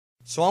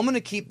So I'm going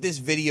to keep this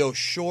video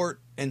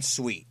short and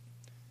sweet.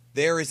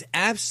 There is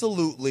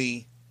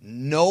absolutely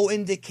no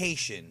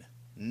indication,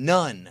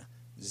 none,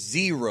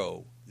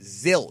 zero,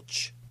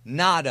 zilch,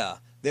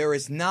 nada. There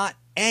is not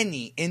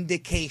any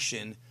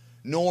indication,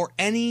 nor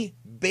any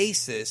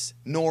basis,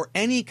 nor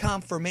any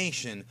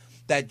confirmation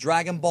that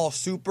Dragon Ball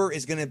Super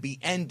is going to be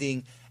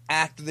ending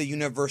after the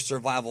Universe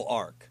Survival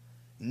Arc.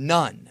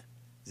 None.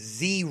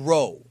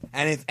 Zero.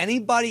 And if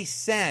anybody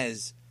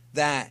says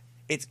that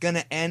it's going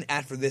to end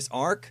after this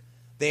arc,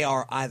 they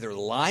are either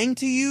lying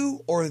to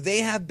you or they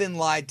have been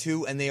lied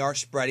to and they are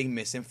spreading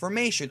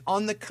misinformation.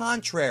 On the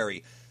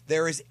contrary,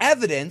 there is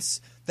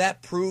evidence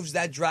that proves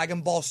that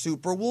Dragon Ball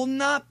Super will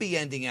not be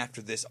ending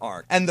after this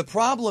arc. And the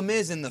problem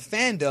is in the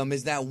fandom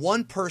is that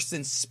one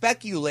person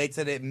speculates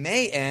that it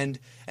may end,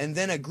 and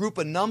then a group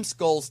of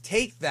numbskulls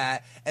take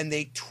that and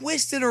they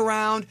twist it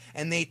around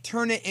and they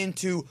turn it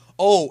into,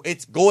 oh,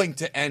 it's going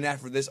to end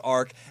after this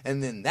arc,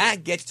 and then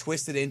that gets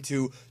twisted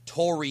into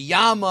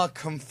Toriyama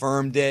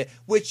confirmed it,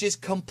 which is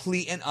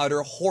complete and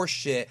utter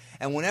horseshit.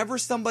 And whenever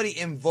somebody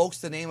invokes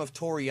the name of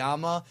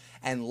Toriyama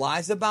and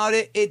lies about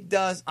it, it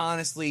does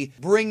honestly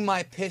bring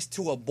my piss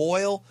to a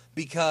boil,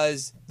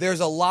 because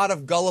there's a lot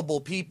of gullible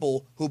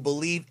people who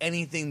believe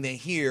anything they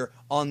hear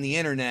on the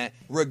internet,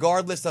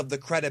 regardless of the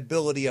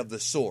credibility of the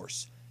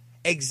source.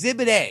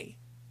 Exhibit A.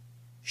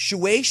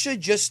 Shueisha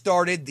just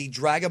started the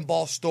Dragon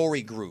Ball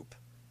Story group.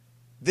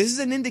 This is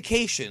an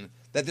indication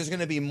that there's going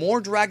to be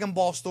more Dragon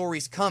Ball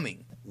stories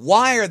coming.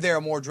 Why are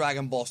there more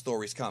Dragon Ball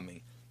stories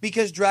coming?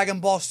 Because Dragon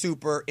Ball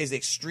Super is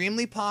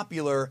extremely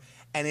popular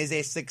and is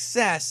a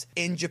success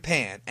in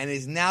Japan and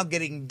is now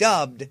getting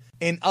dubbed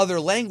in other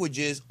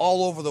languages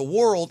all over the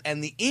world,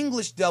 and the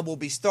English dub will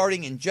be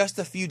starting in just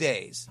a few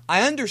days.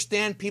 I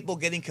understand people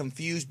getting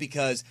confused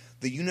because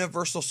the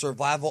Universal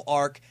Survival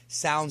Arc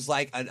sounds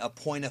like a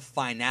point of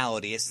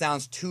finality. It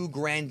sounds too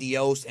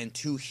grandiose and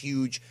too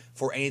huge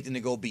for anything to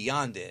go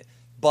beyond it.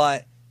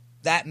 But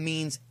that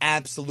means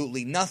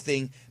absolutely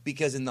nothing,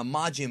 because in the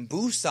Majin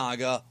Buu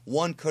saga,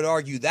 one could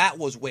argue that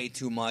was way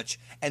too much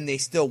and they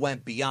still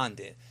went beyond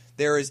it.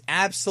 There is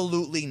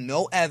absolutely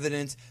no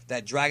evidence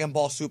that Dragon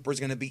Ball Super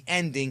is going to be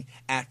ending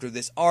after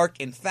this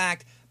arc. In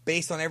fact,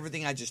 based on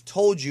everything I just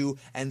told you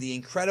and the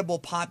incredible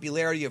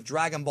popularity of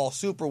Dragon Ball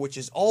Super, which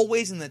is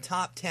always in the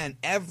top 10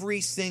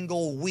 every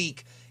single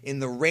week in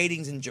the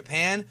ratings in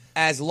Japan,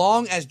 as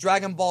long as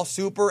Dragon Ball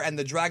Super and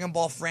the Dragon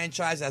Ball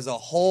franchise as a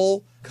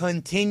whole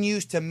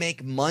continues to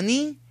make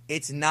money,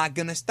 it's not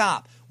going to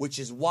stop, which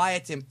is why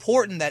it's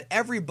important that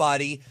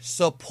everybody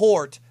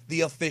support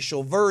the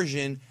official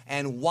version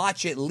and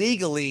watch it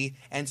legally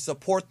and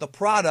support the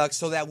product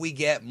so that we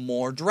get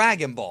more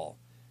Dragon Ball.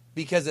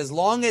 Because as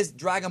long as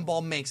Dragon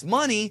Ball makes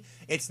money,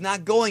 it's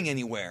not going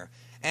anywhere.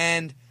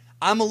 And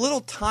I'm a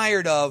little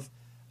tired of,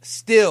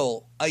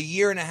 still, a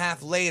year and a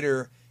half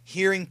later,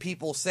 hearing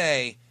people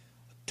say,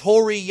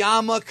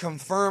 Toriyama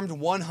confirmed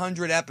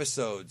 100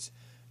 episodes.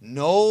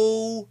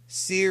 No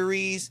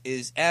series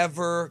is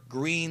ever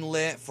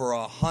greenlit for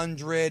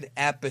 100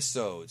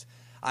 episodes.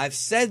 I've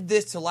said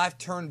this till I've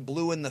turned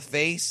blue in the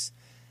face,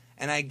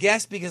 and I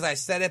guess because I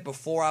said it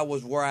before I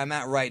was where I'm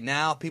at right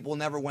now, people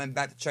never went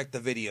back to check the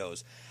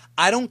videos.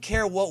 I don't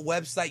care what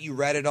website you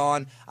read it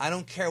on. I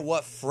don't care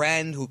what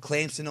friend who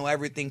claims to know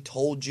everything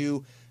told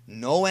you.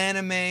 No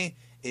anime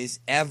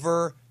is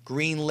ever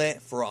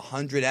greenlit for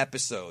 100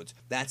 episodes.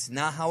 That's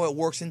not how it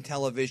works in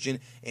television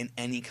in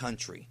any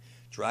country.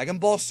 Dragon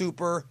Ball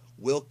Super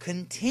will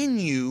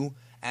continue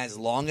as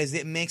long as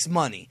it makes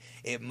money.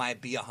 It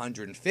might be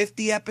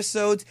 150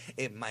 episodes,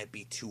 it might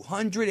be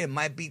 200, it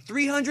might be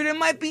 300, it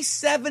might be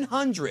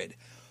 700.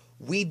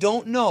 We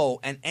don't know,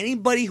 and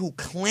anybody who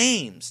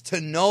claims to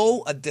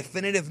know a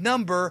definitive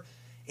number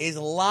is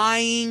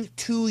lying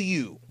to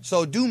you.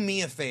 So do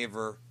me a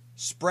favor,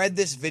 spread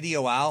this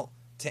video out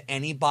to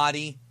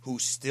anybody who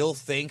still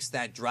thinks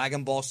that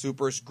Dragon Ball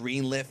Super is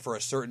greenlit for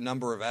a certain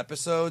number of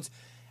episodes.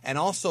 And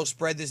also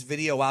spread this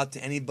video out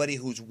to anybody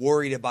who's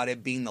worried about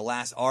it being the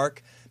last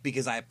arc,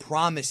 because I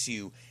promise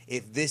you,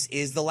 if this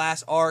is the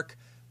last arc,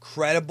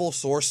 credible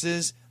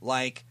sources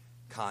like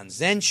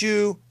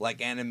Kanzenshuu,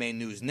 like Anime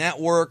News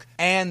Network,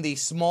 and the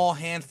small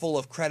handful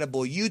of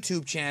credible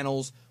YouTube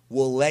channels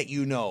will let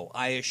you know.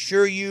 I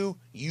assure you,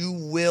 you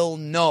will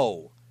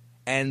know.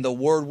 And the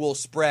word will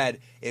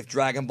spread if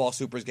Dragon Ball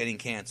Super is getting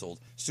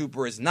canceled.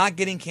 Super is not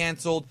getting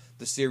canceled.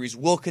 The series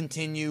will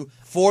continue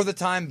for the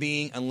time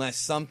being unless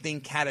something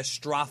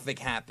catastrophic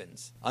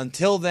happens.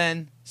 Until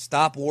then,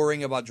 stop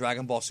worrying about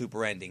Dragon Ball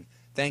Super ending.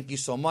 Thank you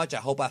so much. I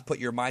hope I've put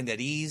your mind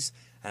at ease,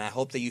 and I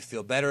hope that you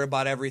feel better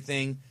about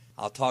everything.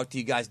 I'll talk to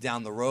you guys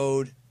down the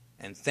road,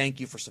 and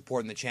thank you for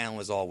supporting the channel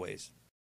as always.